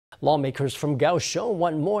Lawmakers from Kaohsiung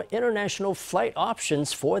want more international flight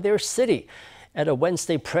options for their city. At a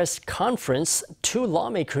Wednesday press conference, two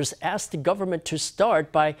lawmakers asked the government to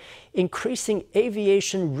start by increasing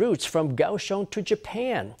aviation routes from Kaohsiung to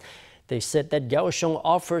Japan. They said that Kaohsiung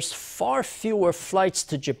offers far fewer flights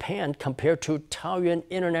to Japan compared to Taoyuan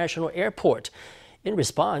International Airport. In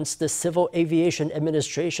response, the Civil Aviation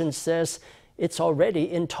Administration says it's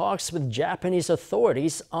already in talks with Japanese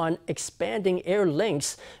authorities on expanding air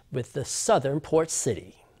links with the southern port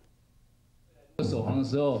city. 首航的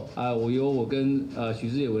时候我由我跟许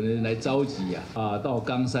志野委员来召集到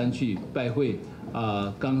冈山去拜会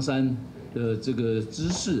冈山的这个知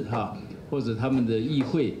事或者他们的议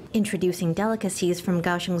会。 Introducing delicacies from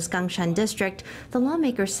Kaohsiung's Gangshan district, the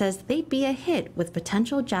lawmaker says they'd be a hit with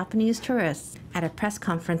potential Japanese tourists. At a press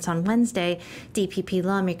conference on Wednesday, DPP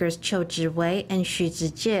lawmakers Chih-wei and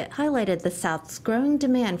Chih-chieh highlighted the South's growing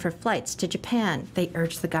demand for flights to Japan. They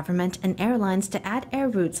urged the government and airlines to add air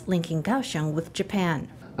routes linking Kaohsiung with Japan.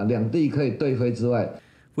 两地可以对飞之外。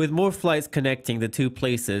 With more flights connecting the two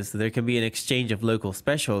places, there can be an exchange of local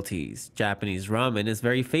specialties. Japanese ramen is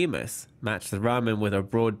very famous. Match the ramen with a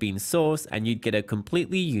broad bean sauce and you'd get a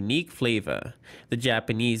completely unique flavor. The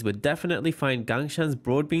Japanese would definitely find Gangshan's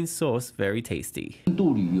broad bean sauce very tasty.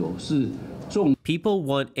 People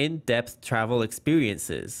want in-depth travel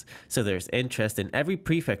experiences, so there's interest in every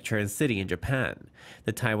prefecture and city in Japan.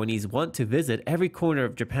 The Taiwanese want to visit every corner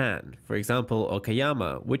of Japan. For example,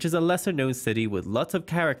 Okayama, which is a lesser-known city with lots of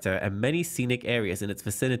character and many scenic areas in its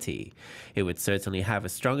vicinity. It would certainly have a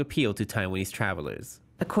strong appeal to Taiwanese travelers.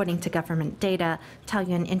 According to government data,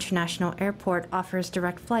 Taoyuan International Airport offers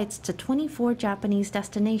direct flights to 24 Japanese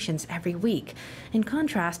destinations every week. In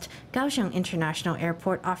contrast, Kaohsiung International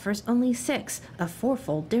Airport offers only 6, a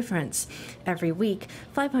fourfold difference. Every week,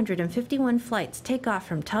 551 flights take off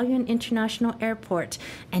from Taoyuan International Airport,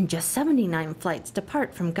 and just 79 flights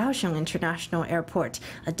depart from Kaohsiung International Airport,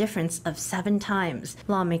 a difference of 7 times.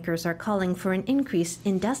 Lawmakers are calling for an increase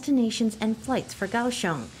in destinations and flights for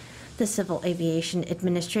Kaohsiung. The Civil Aviation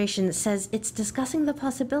Administration says it's discussing the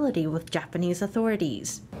possibility with Japanese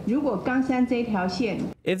authorities.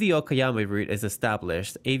 If the Okayama route is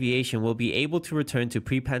established, aviation will be able to return to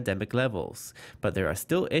pre-pandemic levels. But there are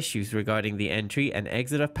still issues regarding the entry and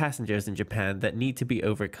exit of passengers in Japan that need to be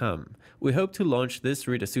overcome. We hope to launch this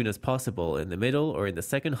route as soon as possible in the middle or in the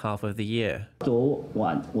second half of the year.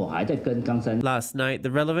 Last night,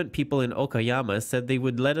 the relevant people in Okayama said they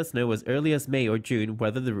would let us know as early as May or June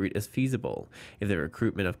whether the route is feasible, if the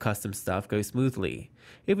recruitment of customs staff goes smoothly.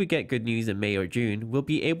 If we get good news in May or June, we'll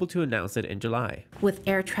be able to announce it in July. With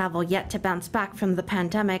air travel yet to bounce back from the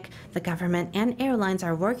pandemic, the government and airlines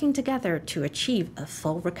are working together to achieve a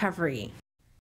full recovery.